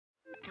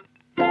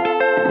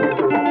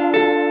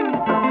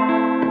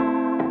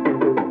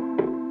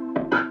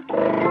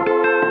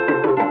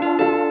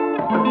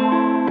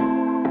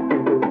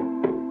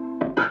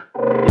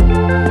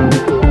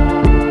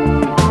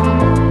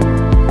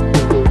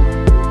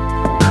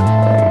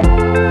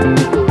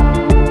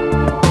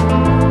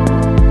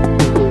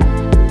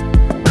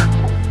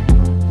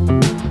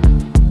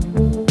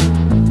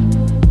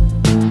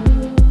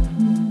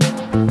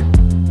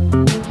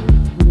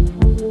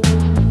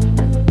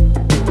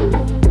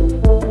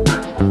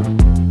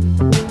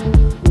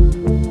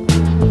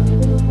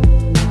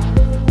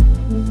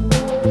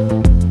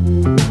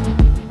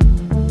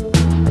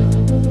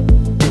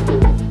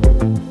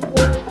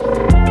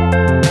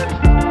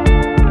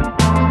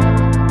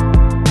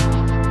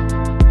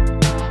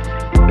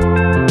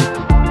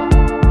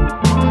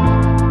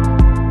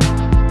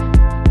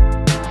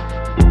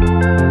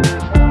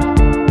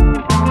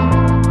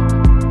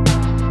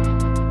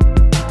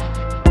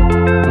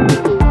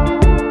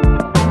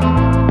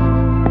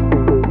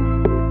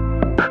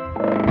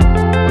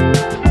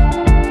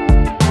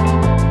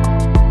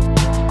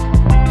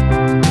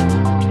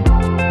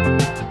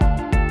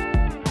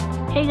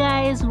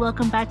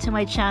welcome back to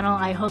my channel.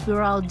 I hope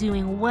you're all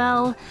doing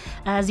well.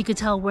 As you can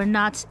tell, we're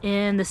not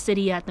in the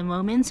city at the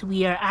moment.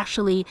 We are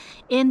actually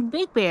in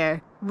Big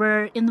Bear.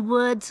 We're in the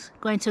woods,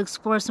 going to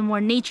explore some more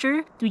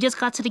nature. We just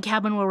got to the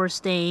cabin where we're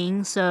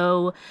staying,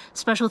 so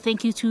special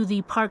thank you to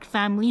the park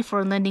family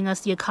for lending us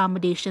the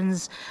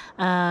accommodations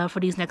for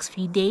these next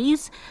few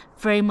days.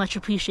 Very much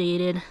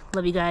appreciated.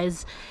 Love you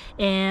guys.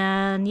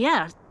 And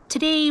yeah,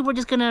 today we're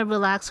just gonna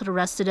relax for the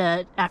rest of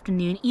the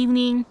afternoon,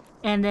 evening,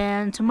 and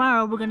then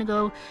tomorrow we're gonna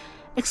go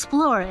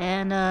explore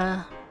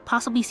and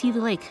possibly see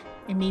the lake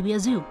and maybe a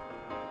zoo.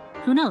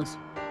 Who knows?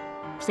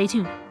 Stay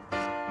tuned.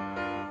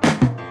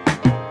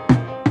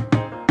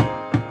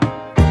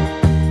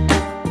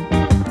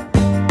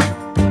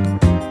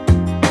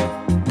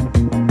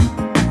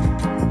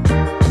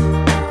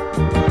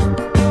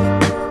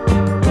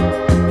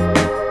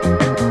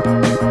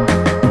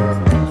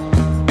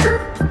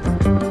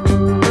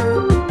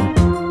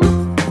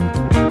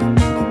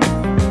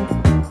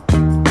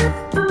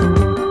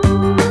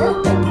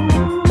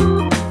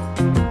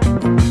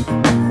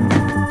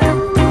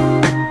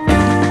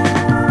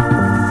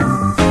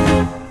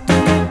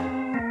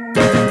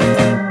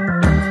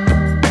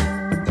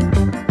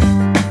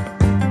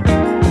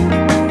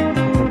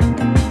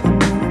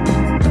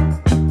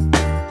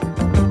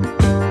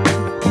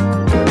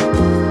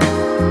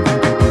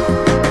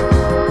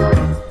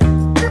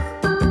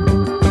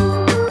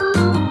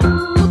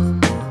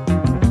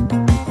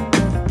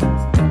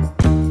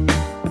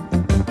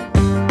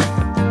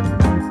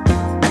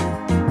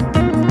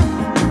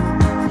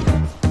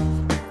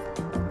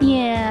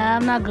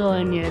 Not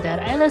going near that.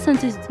 I listen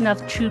to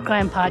enough true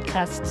crime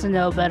podcasts to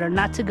know better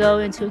not to go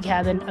into a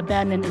cabin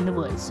abandoned in the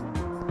woods.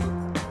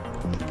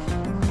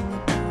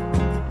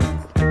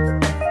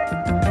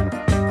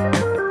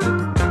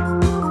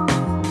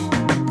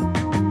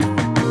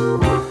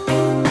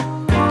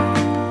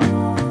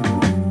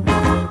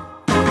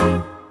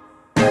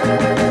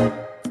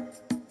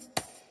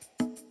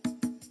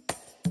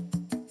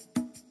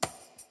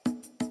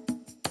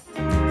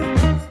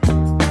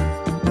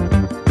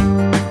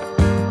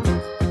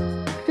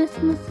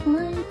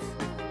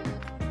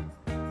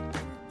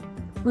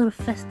 Little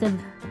festive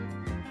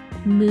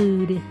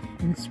mood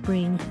in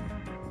spring.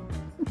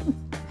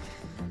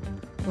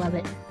 Love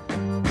it.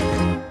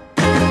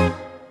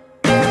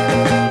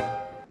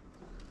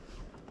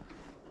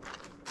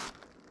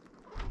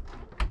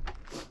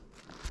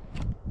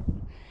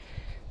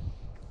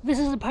 This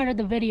is the part of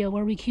the video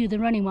where we cue the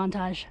running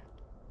montage.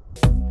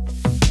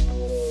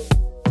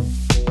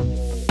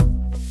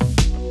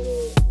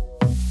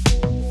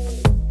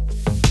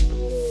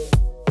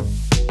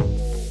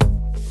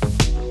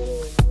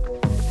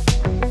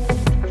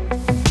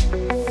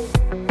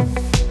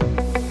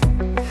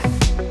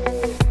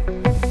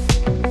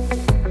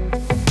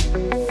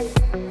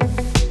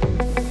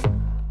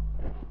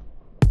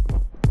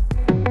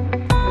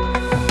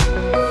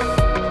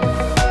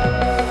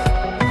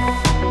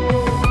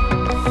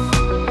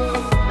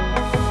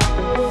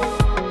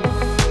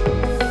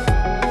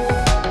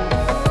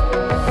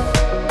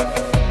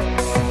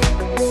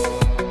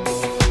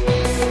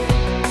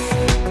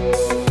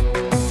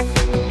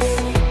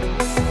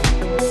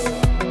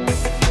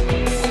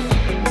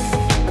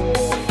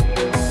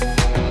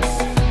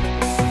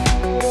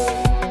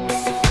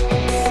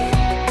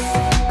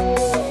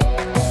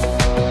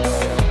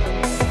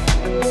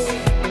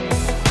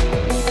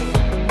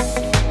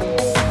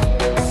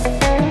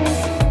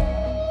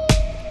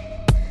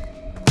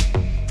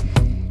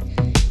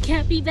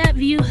 Beat that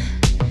view.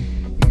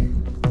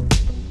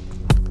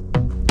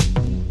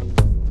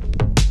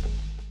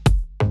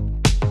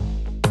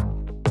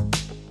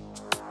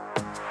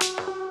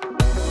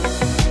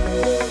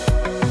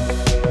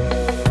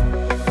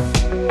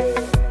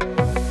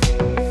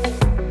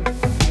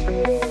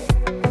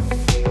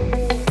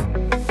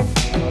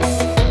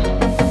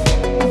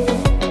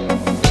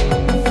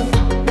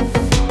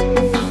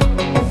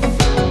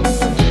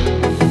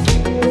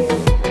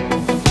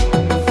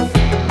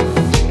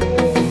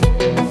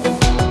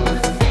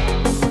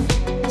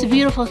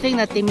 Beautiful thing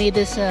that they made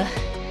this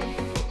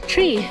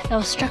tree that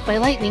was struck by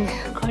lightning,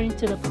 according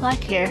to the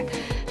plaque here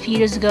a few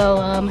years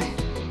ago,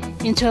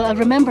 into a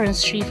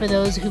remembrance tree for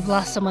those who've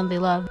lost someone they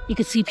love. You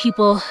could see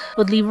people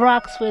would leave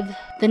rocks with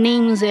the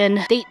names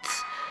and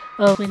dates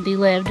of when they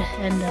lived,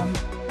 and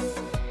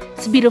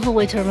it's a beautiful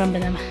way to remember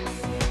them.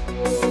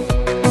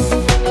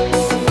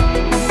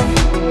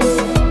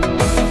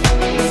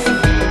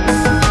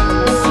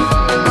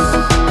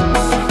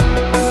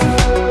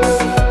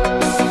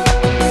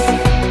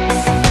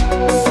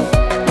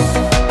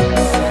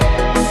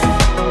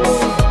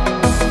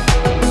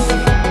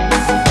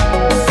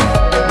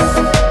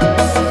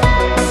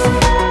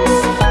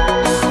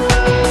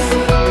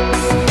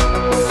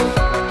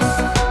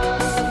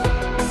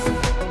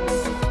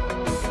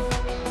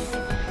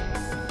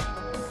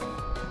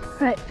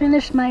 Alright,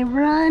 finished my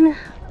run.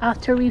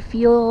 Off to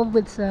refuel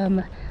with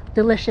some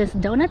delicious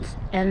donuts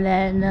and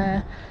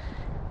then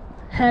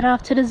head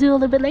off to the zoo a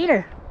little bit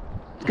later.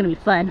 It's gonna be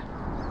fun.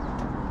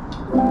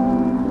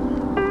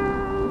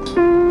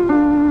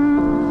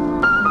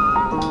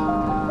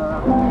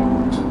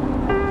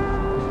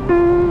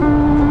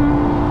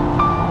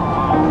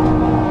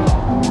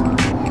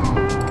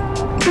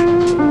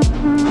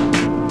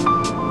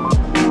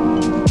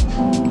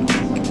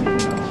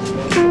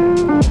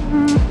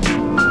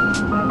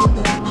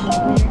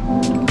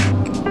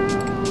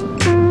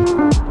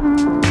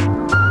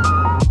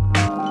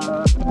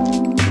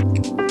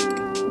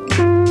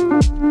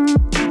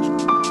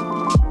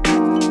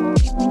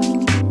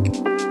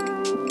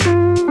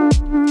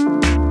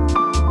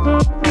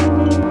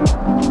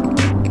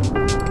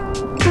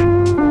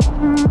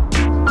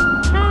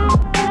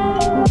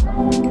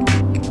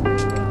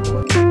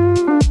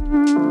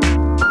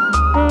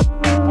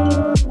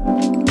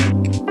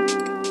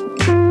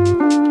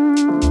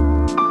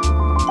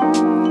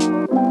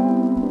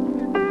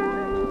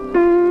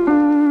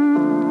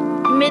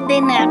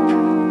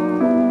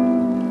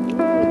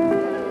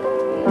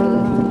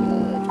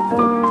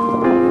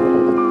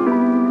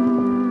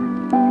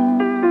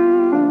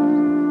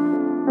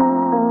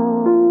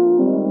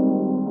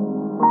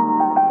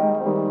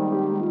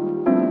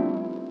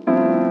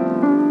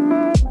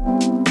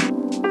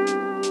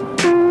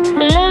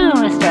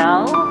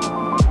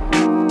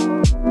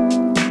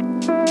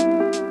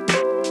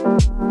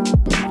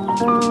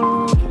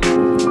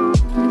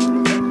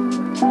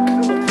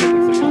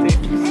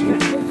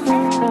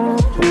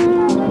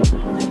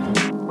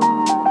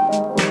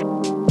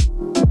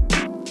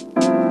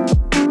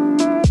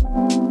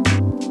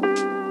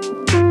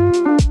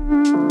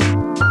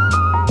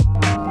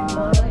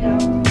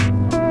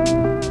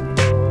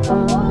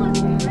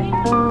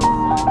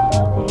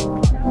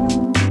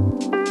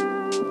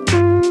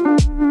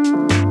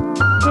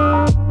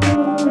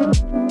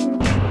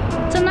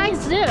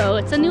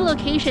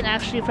 extension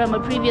actually from a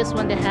previous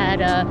one they had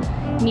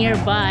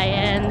nearby,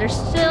 and they're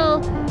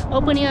still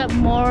opening up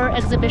more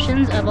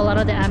exhibitions of a lot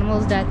of the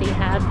animals that they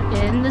have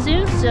in the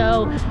zoo.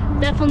 So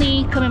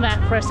definitely coming back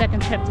for a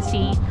second trip to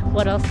see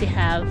what else they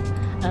have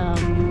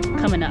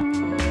coming up.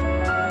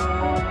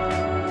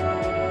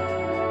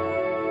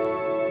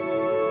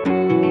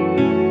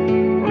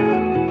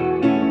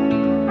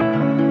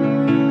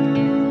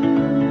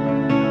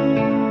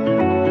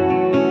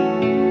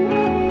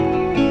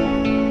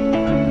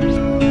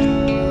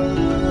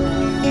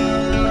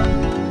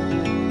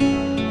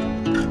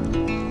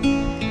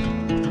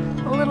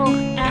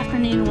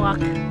 Walk.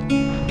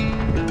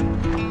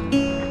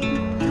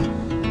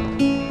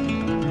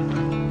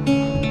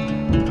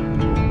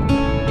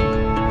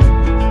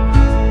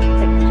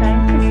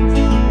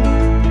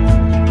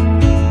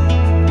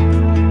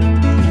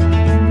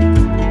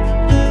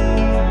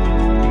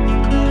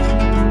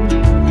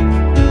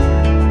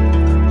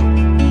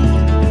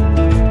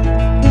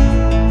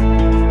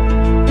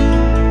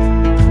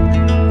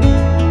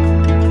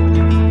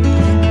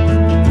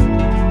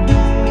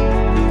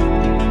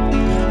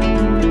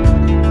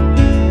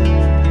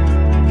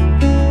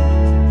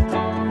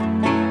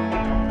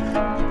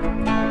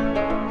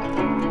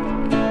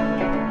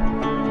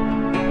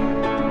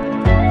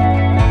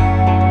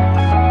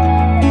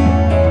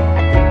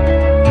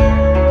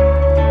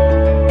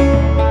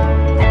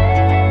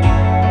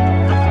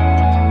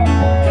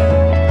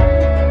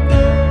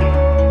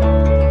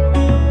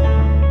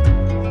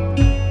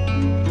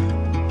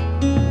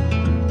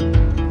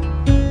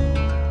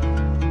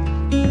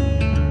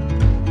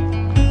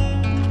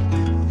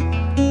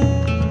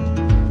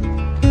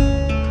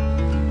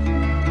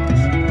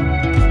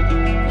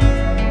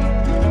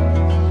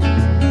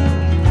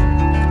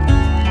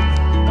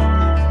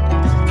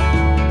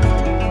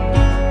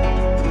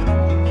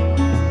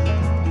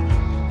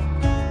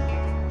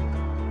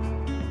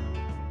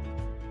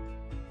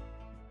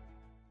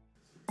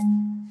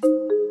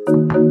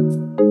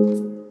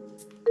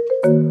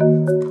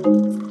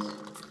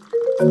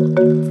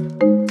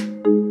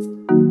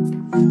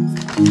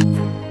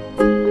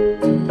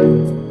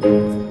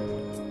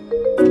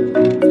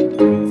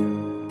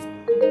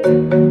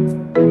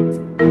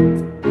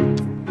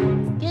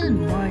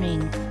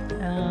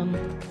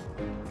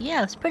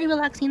 Yeah, it's a pretty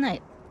relaxing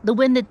night. The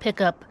wind did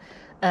pick up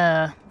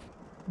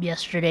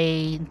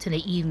yesterday into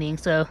the evening,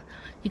 so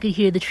you could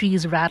hear the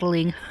trees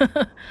rattling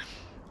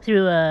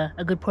through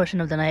a good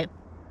portion of the night,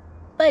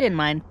 but I didn't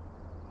mind.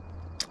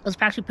 It was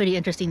actually pretty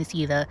interesting to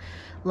see the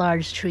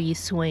large trees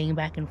swaying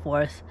back and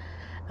forth.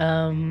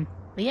 But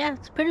yeah,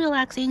 it's pretty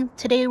relaxing.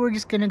 Today we're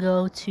just gonna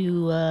go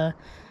to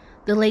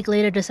the lake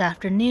later this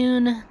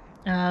afternoon,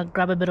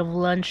 grab a bit of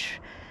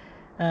lunch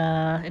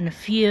in a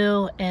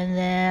few, and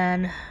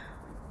then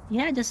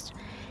yeah, just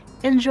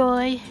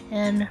enjoy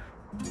and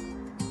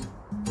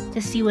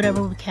just see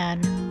whatever we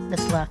can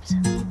that's left.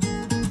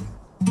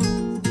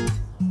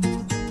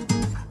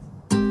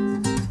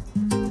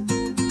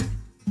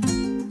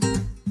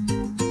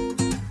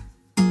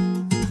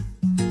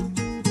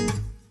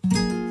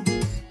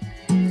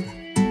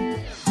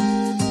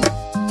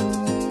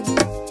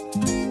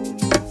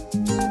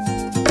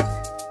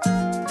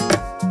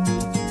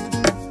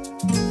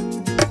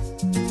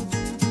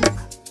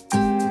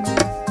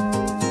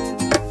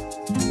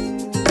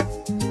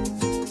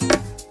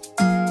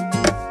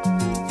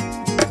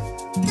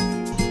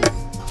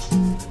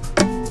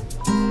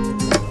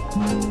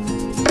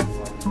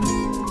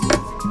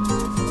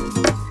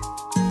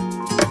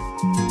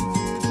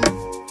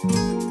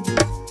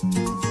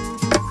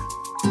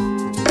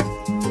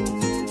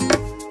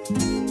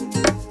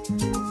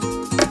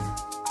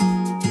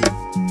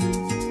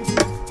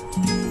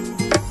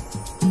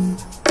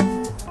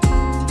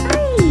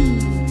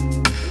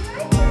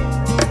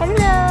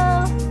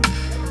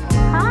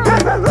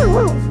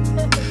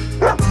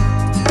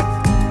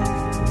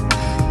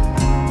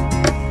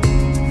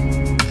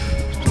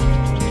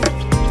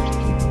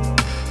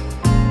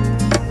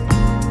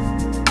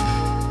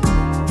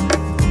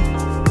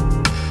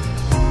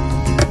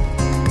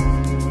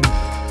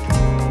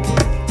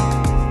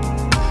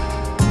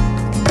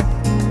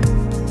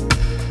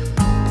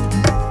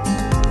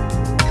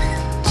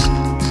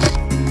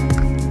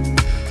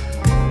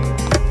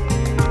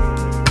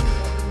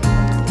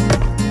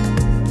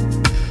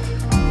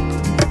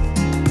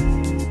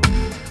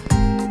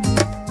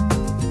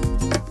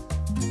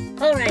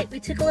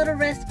 Took a little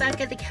rest back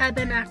at the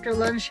cabin after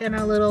lunch and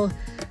a little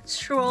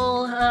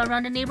stroll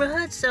around the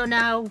neighborhood. So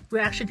now we're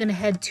actually going to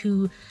head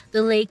to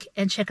the lake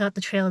and check out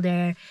the trail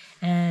there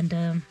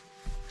and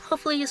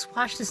hopefully just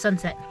watch the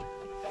sunset.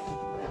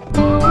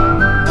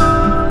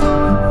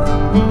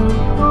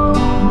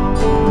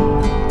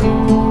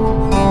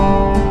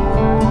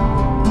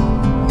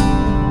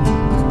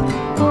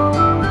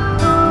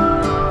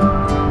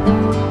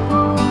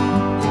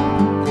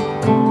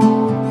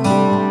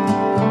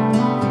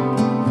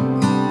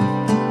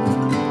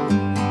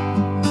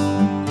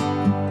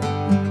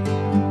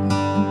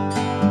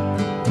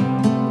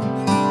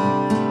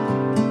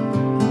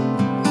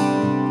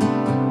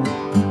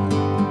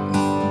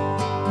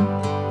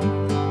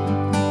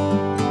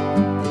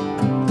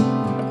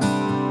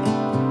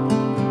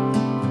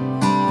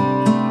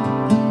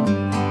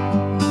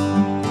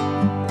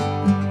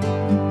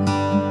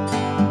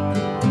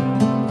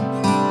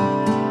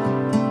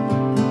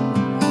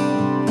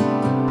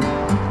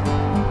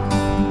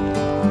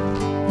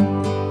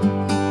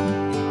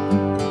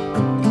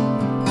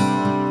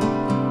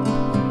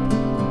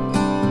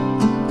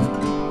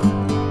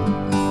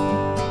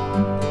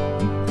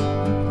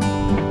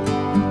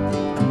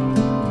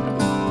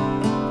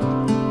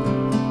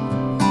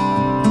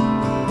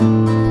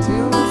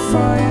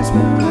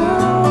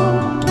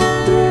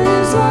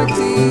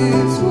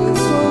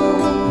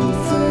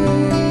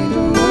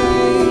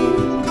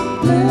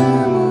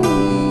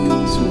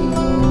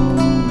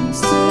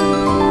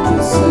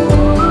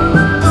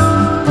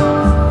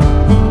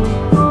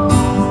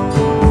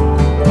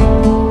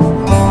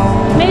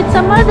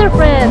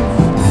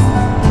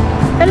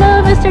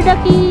 Mr.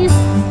 Duckies!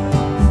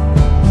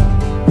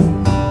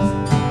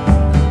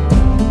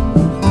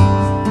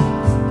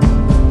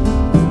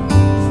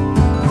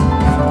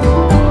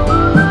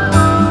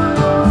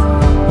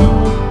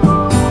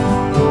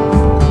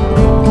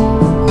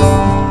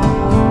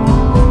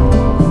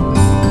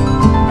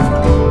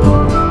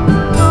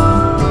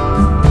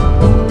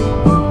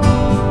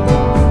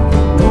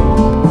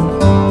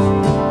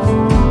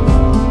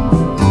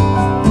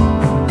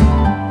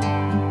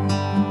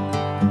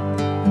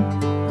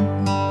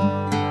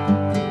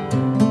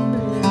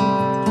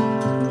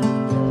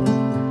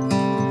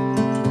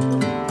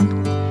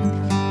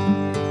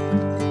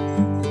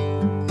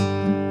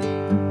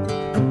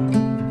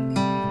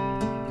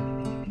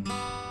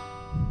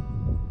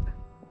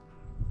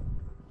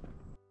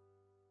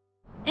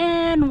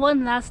 And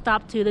one last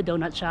stop to the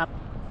donut shop.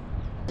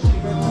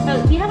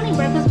 Oh, do you have any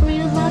breakfast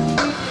burritos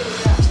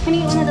left? Can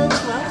you eat one of those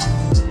as well?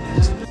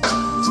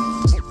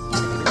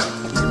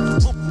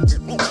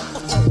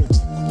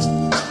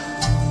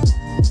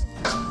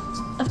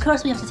 Of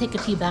course, we have to take a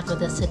few back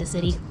with us to the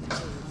city.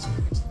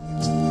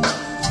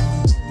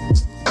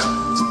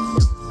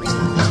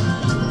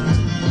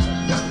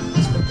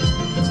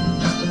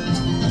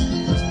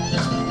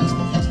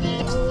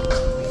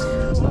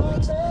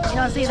 You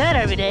don't see that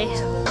every day.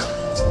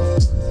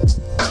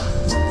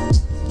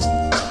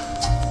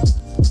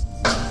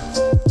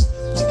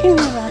 Come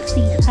here,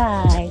 Roxy.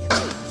 Hi.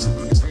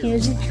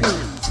 Here's your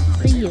treat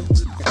for you.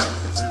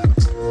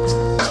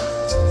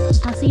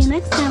 I'll see you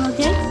next time,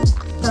 okay?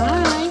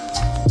 Bye.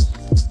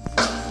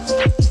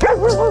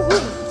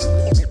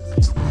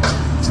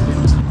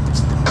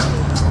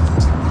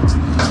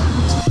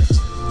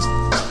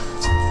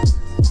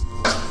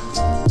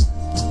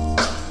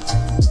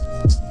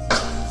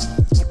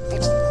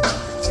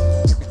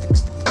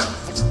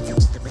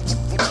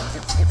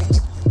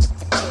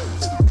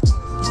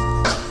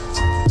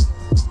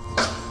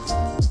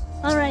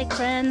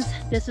 Friends,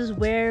 this is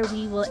where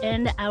we will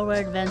end our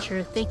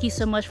adventure. Thank you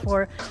so much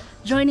for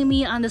joining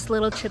me on this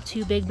little trip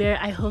to Big Bear.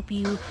 I hope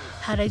you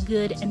had a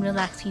good and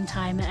relaxing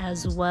time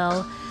as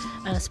well.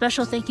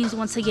 Special thank yous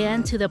once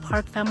again to the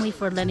park family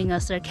for lending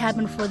us their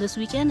cabin for this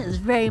weekend. It's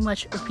very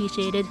much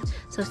appreciated,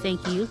 so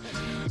thank you.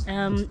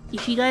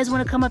 If you guys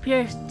want to come up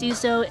here, do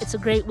so. It's a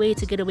great way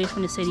to get away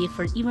from the city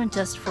for even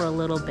just for a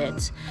little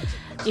bit.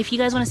 If you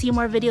guys want to see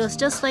more videos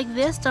just like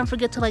this, don't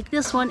forget to like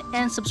this one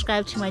and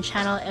subscribe to my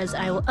channel, as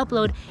I will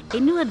upload a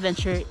new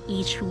adventure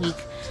each week.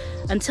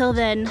 Until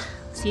then,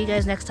 see you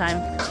guys next time.